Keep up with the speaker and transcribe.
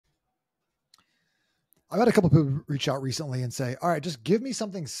I've had a couple of people reach out recently and say, all right, just give me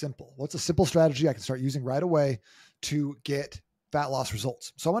something simple. What's a simple strategy I can start using right away to get fat loss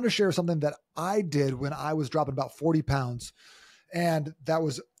results? So I want to share something that I did when I was dropping about 40 pounds. And that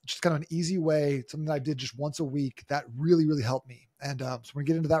was just kind of an easy way, something that I did just once a week that really, really helped me. And so we're going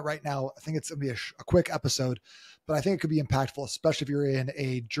to get into that right now. I think it's going to be a quick episode, but I think it could be impactful, especially if you're in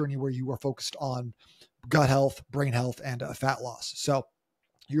a journey where you are focused on gut health, brain health, and fat loss. So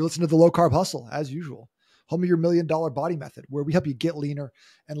you're listening to the Low Carb Hustle, as usual, home of your $1 million body method, where we help you get leaner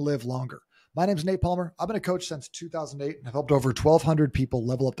and live longer. My name is Nate Palmer. I've been a coach since 2008 and have helped over 1,200 people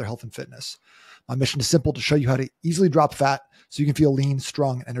level up their health and fitness. My mission is simple: to show you how to easily drop fat so you can feel lean,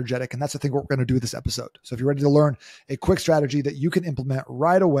 strong, and energetic. And that's the thing we're going to do with this episode. So if you're ready to learn a quick strategy that you can implement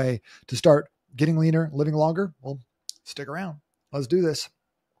right away to start getting leaner, living longer, well, stick around. Let's do this.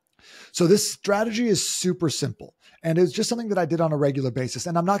 So this strategy is super simple, and it's just something that I did on a regular basis.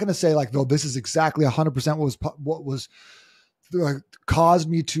 And I'm not going to say like, though, this is exactly 100% what was caused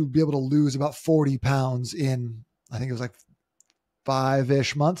me to be able to lose about 40 pounds in, I think it was like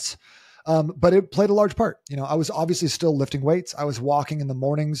 5-ish months. But it played a large part. I was obviously still lifting weights. I was walking in the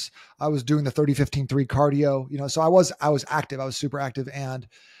mornings. I was doing the 30-15-3 cardio, so I was active. I was super active and,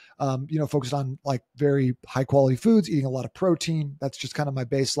 focused on like very high quality foods, eating a lot of protein. That's just kind of my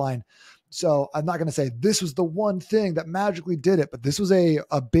baseline. So I'm not going to say this was the one thing that magically did it, but this was a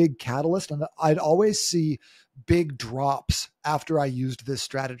big catalyst. And I'd always see big drops after I used this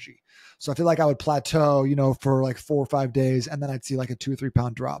strategy. So I feel like I would plateau, for like 4 or 5 days, and then I'd see like a 2 or 3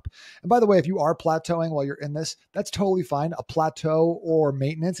 pound drop. And by the way, if you are plateauing while you're in this, that's totally fine. A plateau or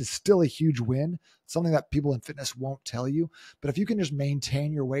maintenance is still a huge win, something that people in fitness won't tell you. But if you can just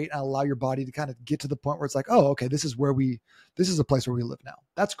maintain your weight and allow your body to kind of get to the point where it's like, oh, okay, this is a place where we live now.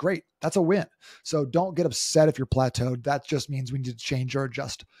 That's great. That's a win. So don't get upset if you're plateaued. That just means we need to change or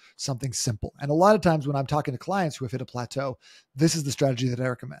adjust something simple. And a lot of times when I'm talking to clients who have hit a plateau, this is the strategy that I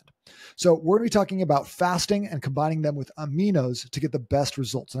recommend. So we're going to be talking about fasting and combining them with aminos to get the best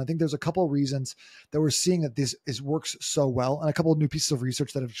results. And I think there's a couple of reasons that we're seeing that this works so well, and a couple of new pieces of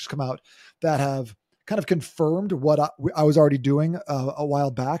research that have just come out that have kind of confirmed what I was already doing a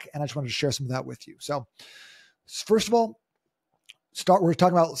while back. And I just wanted to share some of that with you. So first of all, we're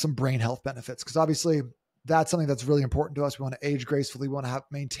talking about some brain health benefits, because obviously that's something that's really important to us. We want to age gracefully. We want to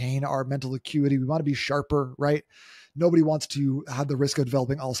maintain our mental acuity. We want to be sharper, right? Nobody wants to have the risk of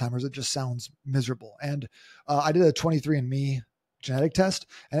developing Alzheimer's. It just sounds miserable. And I did a 23andMe genetic test,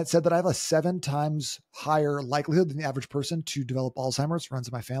 and it said that I have a 7 times higher likelihood than the average person to develop Alzheimer's. Runs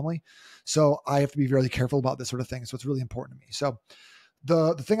in my family. So I have to be really careful about this sort of thing. So it's really important to me. So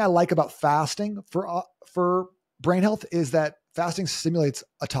the thing I like about fasting for brain health is that fasting stimulates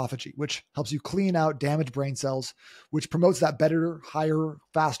autophagy, which helps you clean out damaged brain cells, which promotes that better, higher,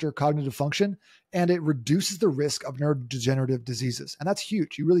 faster cognitive function, and it reduces the risk of neurodegenerative diseases. And that's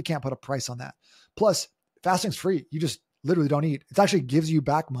huge. You really can't put a price on that. Plus, fasting's free. You just literally don't eat. It actually gives you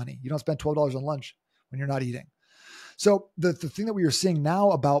back money. You don't spend $12 on lunch when you're not eating. So the thing that we are seeing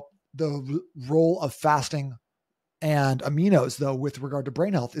now about the role of fasting and aminos, though, with regard to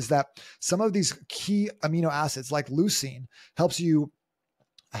brain health, is that some of these key amino acids like leucine helps you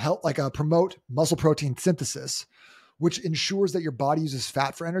promote muscle protein synthesis, which ensures that your body uses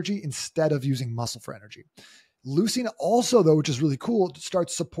fat for energy instead of using muscle for energy. Leucine also, though, which is really cool,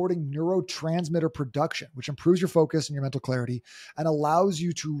 starts supporting neurotransmitter production, which improves your focus and your mental clarity and allows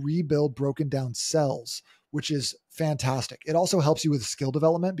you to rebuild broken down cells, which is fantastic. It also helps you with skill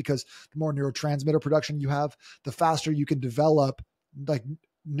development, because the more neurotransmitter production you have, the faster you can develop like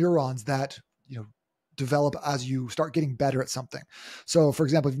neurons that, develop as you start getting better at something. So for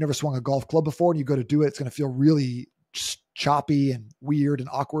example, if you've never swung a golf club before and you go to do it, it's going to feel really choppy and weird and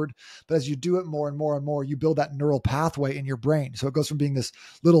awkward. But as you do it more and more and more, you build that neural pathway in your brain. So it goes from being this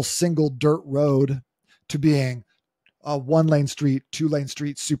little single dirt road to being a 1-lane street, 2-lane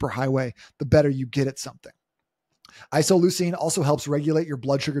street, super highway, the better you get at something. Isoleucine also helps regulate your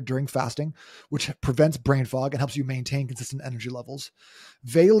blood sugar during fasting, which prevents brain fog and helps you maintain consistent energy levels.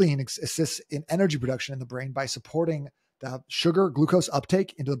 Valine assists in energy production in the brain by supporting the sugar glucose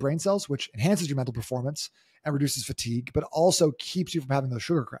uptake into the brain cells, which enhances your mental performance and reduces fatigue, but also keeps you from having those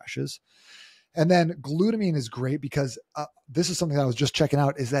sugar crashes. And then glutamine is great because this is something that I was just checking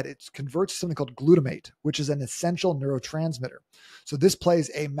out, is that it converts to something called glutamate, which is an essential neurotransmitter. So this plays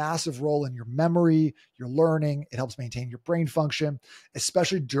a massive role in your memory, your learning. It helps maintain your brain function,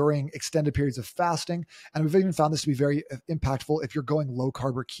 especially during extended periods of fasting. And we've even found this to be very impactful if you're going low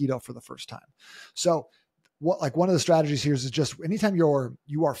carb or keto for the first time. So one of the strategies here is just anytime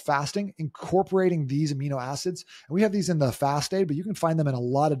you are fasting, incorporating these amino acids, and we have these in the fast aid, but you can find them in a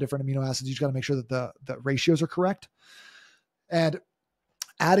lot of different amino acids. You just got to make sure that the ratios are correct, and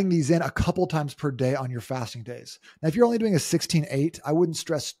adding these in a couple times per day on your fasting days. Now, if you're only doing a 16-8, I wouldn't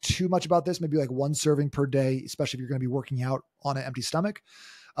stress too much about this. Maybe like one serving per day, especially if you're going to be working out on an empty stomach.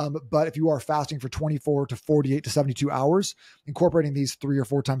 But if you are fasting for 24 to 48 to 72 hours, incorporating these 3 or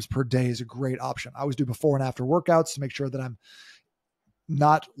 4 times per day is a great option. I always do before and after workouts to make sure that I'm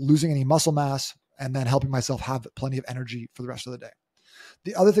not losing any muscle mass and then helping myself have plenty of energy for the rest of the day.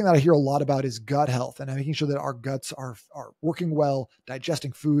 The other thing that I hear a lot about is gut health and making sure that our guts are working well,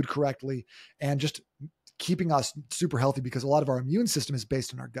 digesting food correctly, and just keeping us super healthy because a lot of our immune system is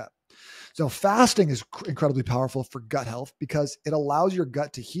based in our gut. So fasting is incredibly powerful for gut health because it allows your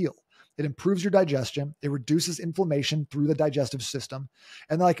gut to heal. It improves your digestion. It reduces inflammation through the digestive system.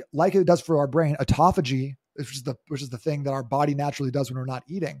 And like it does for our brain, autophagy, which is the thing that our body naturally does when we're not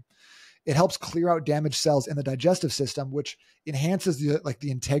eating. It helps clear out damaged cells in the digestive system, which enhances the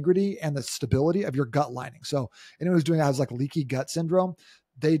integrity and the stability of your gut lining. So anyone who's doing that has like leaky gut syndrome,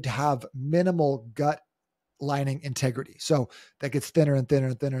 they'd have minimal gut lining integrity. So that gets thinner and thinner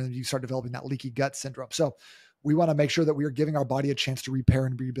and thinner, and you start developing that leaky gut syndrome. So we want to make sure that we are giving our body a chance to repair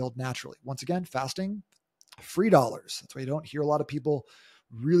and rebuild naturally. Once again, fasting, free dollars. That's why you don't hear a lot of people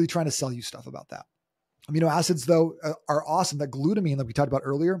really trying to sell you stuff about that. Amino acids, though, are awesome. That glutamine that we talked about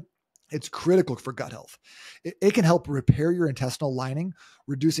earlier, it's critical for gut health. It can help repair your intestinal lining,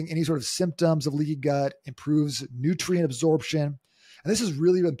 reducing any sort of symptoms of leaky gut, improves nutrient absorption. And this is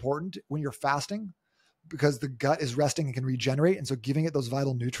really important when you're fasting because the gut is resting and can regenerate. And so giving it those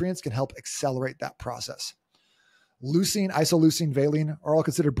vital nutrients can help accelerate that process. Leucine, isoleucine, valine are all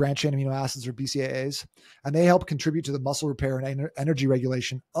considered branched-chain amino acids or BCAAs, and they help contribute to the muscle repair and energy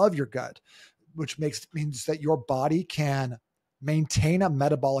regulation of your gut, which means that your body can maintain a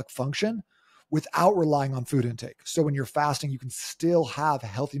metabolic function without relying on food intake. So when you're fasting, you can still have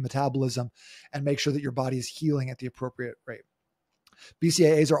healthy metabolism and make sure that your body is healing at the appropriate rate.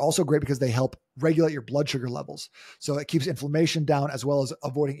 BCAAs are also great because they help regulate your blood sugar levels. So it keeps inflammation down as well as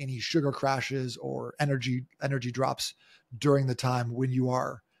avoiding any sugar crashes or energy drops during the time when you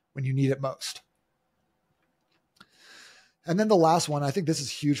need it most. And then the last one, I think this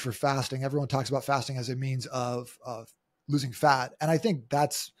is huge for fasting. Everyone talks about fasting as a means of losing fat. And I think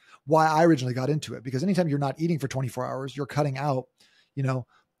that's why I originally got into it, because anytime you're not eating for 24 hours, you're cutting out,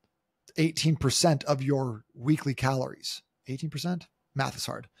 18% of your weekly calories. 18%? Math is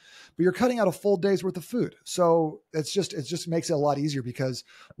hard, but you're cutting out a full day's worth of food. So it just makes it a lot easier because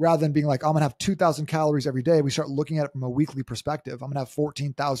rather than being like, I'm going to have 2,000 calories every day, we start looking at it from a weekly perspective. I'm going to have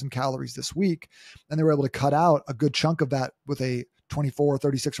 14,000 calories this week. And they were able to cut out a good chunk of that with a 24,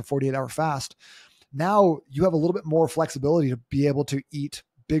 36 or 48 hour fast. Now you have a little bit more flexibility to be able to eat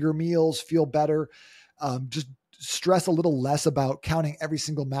bigger meals, feel better, just stress a little less about counting every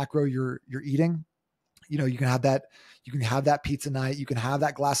single macro you're eating. You can have that pizza night, you can have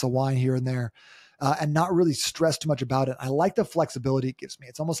that glass of wine here and there, and not really stress too much about it. I like the flexibility it gives me.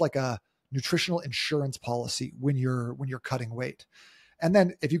 It's almost like a nutritional insurance policy when you're cutting weight. And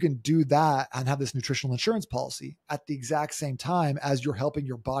then if you can do that and have this nutritional insurance policy at the exact same time as you're helping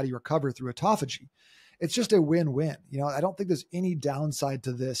your body recover through autophagy, it's just a win-win. I don't think there's any downside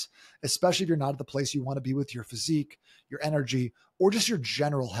to this, especially if you're not at the place you want to be with your physique, your energy, or just your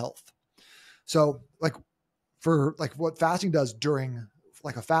general health. So what fasting does during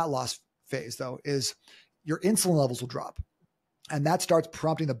like a fat loss phase though, is your insulin levels will drop. And that starts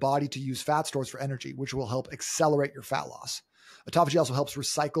prompting the body to use fat stores for energy, which will help accelerate your fat loss. Autophagy also helps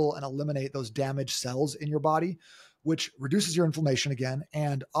recycle and eliminate those damaged cells in your body, which reduces your inflammation again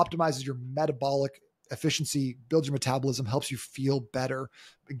and optimizes your metabolic efficiency, builds your metabolism, helps you feel better,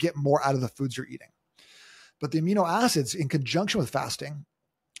 get more out of the foods you're eating. But the amino acids in conjunction with fasting,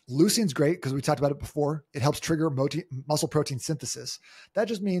 leucine's great because we talked about it before. It helps trigger muscle protein synthesis. That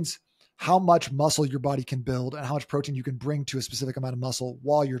just means how much muscle your body can build and how much protein you can bring to a specific amount of muscle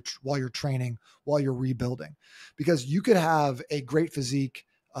while you're training, while you're rebuilding. Because you could have a great physique,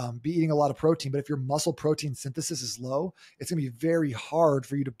 be eating a lot of protein, but if your muscle protein synthesis is low, it's going to be very hard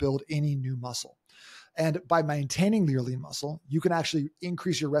for you to build any new muscle. And by maintaining your lean muscle, you can actually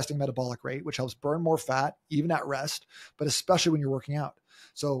increase your resting metabolic rate, which helps burn more fat, even at rest, but especially when you're working out.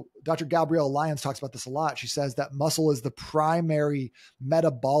 So Dr. Gabrielle Lyons talks about this a lot. She says that muscle is the primary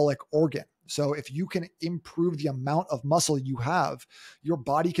metabolic organ. So if you can improve the amount of muscle you have, your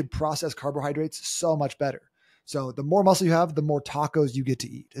body can process carbohydrates so much better. So the more muscle you have, the more tacos you get to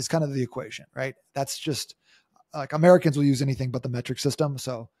eat. It's kind of the equation, right? That's just like Americans will use anything but the metric system.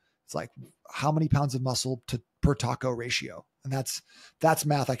 So It's like how many pounds of muscle per taco ratio. And that's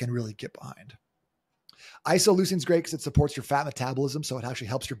math I can really get behind. Isoleucine is great because it supports your fat metabolism. So it actually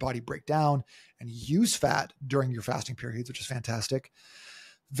helps your body break down and use fat during your fasting periods, which is fantastic.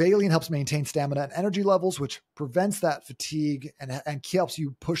 Valine helps maintain stamina and energy levels, which prevents that fatigue and helps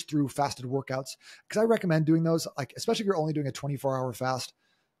you push through fasted workouts. Because I recommend doing those, like, especially if you're only doing a 24-hour fast,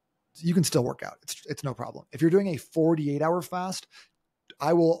 you can still work out. It's no problem. If you're doing a 48-hour fast,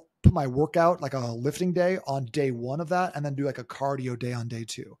 I will put my workout, like a lifting day, on day one of that, and then do like a cardio day on day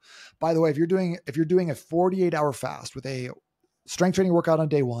two. By the way, if you're doing a 48-hour fast with a strength training workout on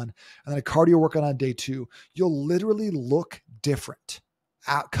day one and then a cardio workout on day two, you'll literally look different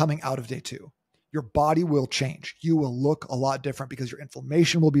coming out of day two. Your body will change. You will look a lot different because your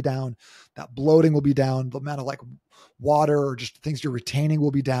inflammation will be down, that bloating will be down, the amount of like water or just things you're retaining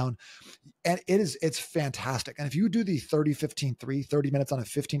will be down. And it's fantastic. And if you do the 30-15-3, 30 minutes on a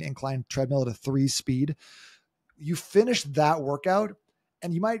 15 incline treadmill at a 3 speed, you finish that workout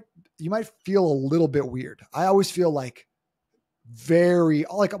and you might feel a little bit weird. I always feel like very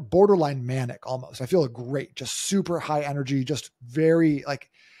like a borderline manic almost. I feel great, just super high energy, just very like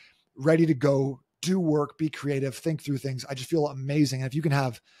ready to go, do work, be creative, think through things. I just feel amazing. And if you can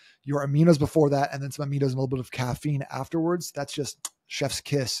have your aminos before that and then some aminos and a little bit of caffeine afterwards, that's just chef's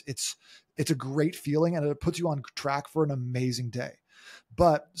kiss. It's a great feeling and it puts you on track for an amazing day.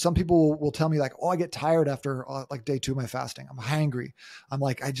 But some people will tell me like, oh, I get tired after like day 2 of my fasting. I'm hangry. I'm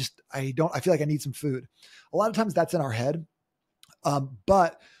like, I feel like I need some food. A lot of times that's in our head.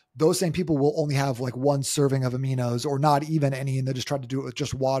 But those same people will only have like 1 serving of aminos or not even any, and they just try to do it with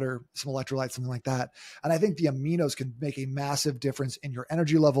just water, some electrolytes, something like that. And I think the aminos can make a massive difference in your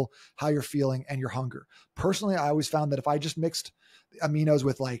energy level, how you're feeling, and your hunger. Personally, I always found that if I just mixed aminos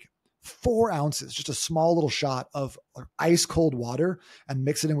with like 4 ounces, just a small little shot of ice cold water and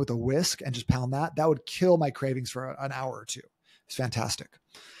mix it in with a whisk and just pound that would kill my cravings for an hour or two. It's fantastic.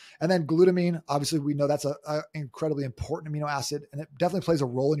 And then glutamine, obviously we know that's an incredibly important amino acid, and it definitely plays a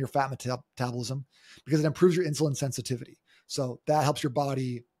role in your fat metabolism because it improves your insulin sensitivity. So that helps your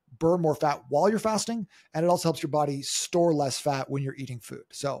body burn more fat while you're fasting, and it also helps your body store less fat when you're eating food.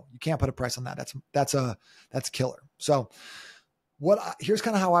 So you can't put a price on that. That's killer. So here's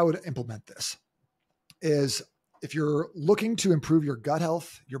kind of how I would implement this is if you're looking to improve your gut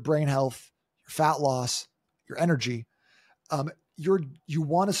health, your brain health, your fat loss, your energy, you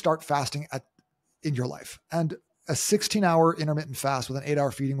want to start fasting in your life. And a 16-hour intermittent fast with an 8-hour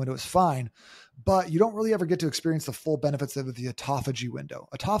feeding window is fine, but you don't really ever get to experience the full benefits of the autophagy window.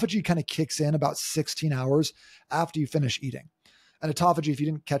 Autophagy kind of kicks in about 16 hours after you finish eating. And autophagy, if you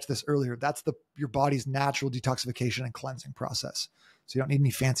didn't catch this earlier, that's your body's natural detoxification and cleansing process. So you don't need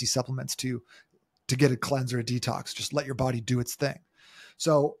any fancy supplements to get a cleanse or a detox. Just let your body do its thing.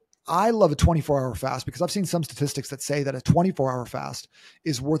 So I love a 24-hour fast because I've seen some statistics that say that a 24-hour fast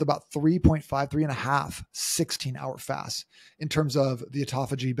is worth about 3.5 16-hour fasts in terms of the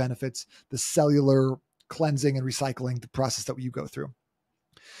autophagy benefits, the cellular cleansing and recycling, the process that you go through.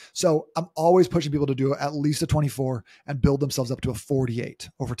 So I'm always pushing people to do at least a 24 and build themselves up to a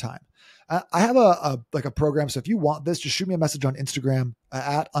 48 over time. I have a program. So if you want this, just shoot me a message on Instagram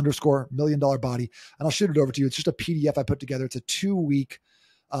at _$million-body, and I'll shoot it over to you. It's just a PDF I put together. It's a 2-week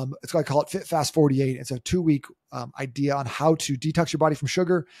it's I call it Fit Fast 48. It's a 2-week idea on how to detox your body from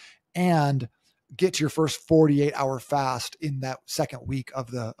sugar and get to your first 48-hour fast in that second week of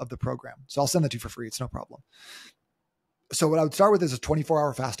the program. So I'll send that to you for free. It's no problem. So what I would start with is a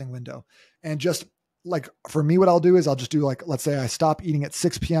 24-hour fasting window. And just like for me, what I'll do is I'll just do like, let's say I stop eating at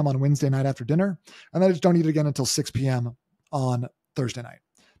 6 p.m. on Wednesday night after dinner, and then I just don't eat again until 6 p.m. on Thursday night.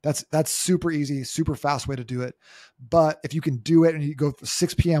 That's super easy, super fast way to do it. But if you can do it and you go from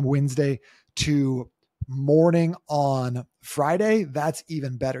 6 p.m. Wednesday to morning on Friday, that's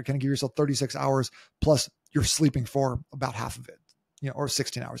even better. Kind of give yourself 36 hours plus you're sleeping for about half of it, or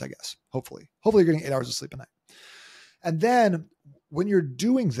 16 hours, I guess. Hopefully you're getting 8 hours of sleep a night. And then when you're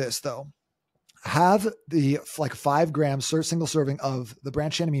doing this though, have the like 5 grams single serving of the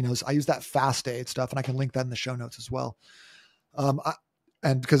branched chain aminos. I use that fast aid stuff and I can link that in the show notes as well.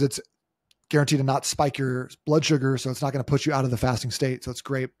 And because it's guaranteed to not spike your blood sugar, so it's not going to put you out of the fasting state. So it's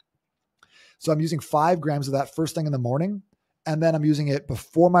great. So I'm using 5 grams of that first thing in the morning, and then I'm using it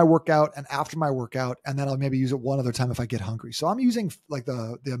before my workout and after my workout, and then I'll maybe use it one other time if I get hungry. So I'm using like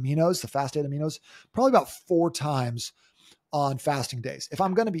the aminos, the fast aid aminos, probably about 4 times on fasting days. If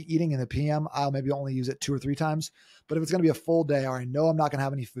I'm going to be eating in the PM, I'll maybe only use it 2 or 3 times. But if it's going to be a full day or I know I'm not going to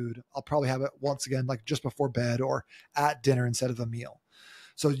have any food, I'll probably have it once again, like just before bed or at dinner instead of a meal.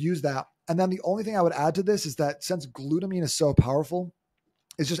 So use that. And then the only thing I would add to this is that since glutamine is so powerful,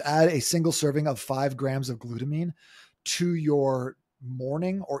 is just add a single serving of 5 grams of glutamine to your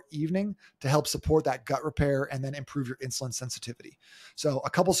morning or evening to help support that gut repair and then improve your insulin sensitivity. So a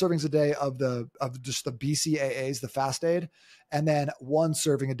couple servings a day of just the BCAAs, the fast aid, and then 1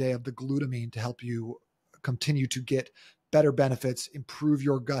 serving a day of the glutamine to help you continue to get better benefits, improve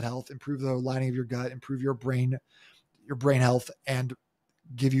your gut health, improve the lining of your gut, improve your brain health, and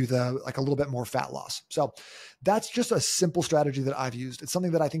give you a little bit more fat loss. So that's just a simple strategy that I've used. It's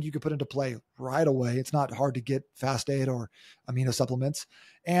something that I think you could put into play right away. It's not hard to get fast aid or amino supplements,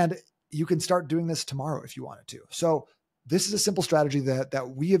 and you can start doing this tomorrow if you wanted to. So this is a simple strategy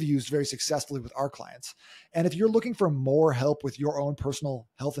that we have used very successfully with our clients. And if you're looking for more help with your own personal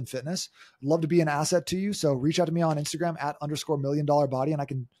health and fitness, I'd love to be an asset to you. So reach out to me on Instagram @_million-body, and I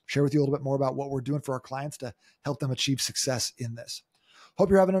can share with you a little bit more about what we're doing for our clients to help them achieve success in this. Hope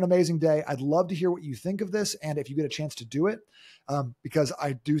you're having an amazing day. I'd love to hear what you think of this and if you get a chance to do it, because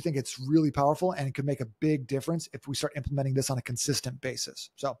I do think it's really powerful and it could make a big difference if we start implementing this on a consistent basis.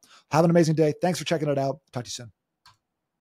 So have an amazing day. Thanks for checking it out. Talk to you soon.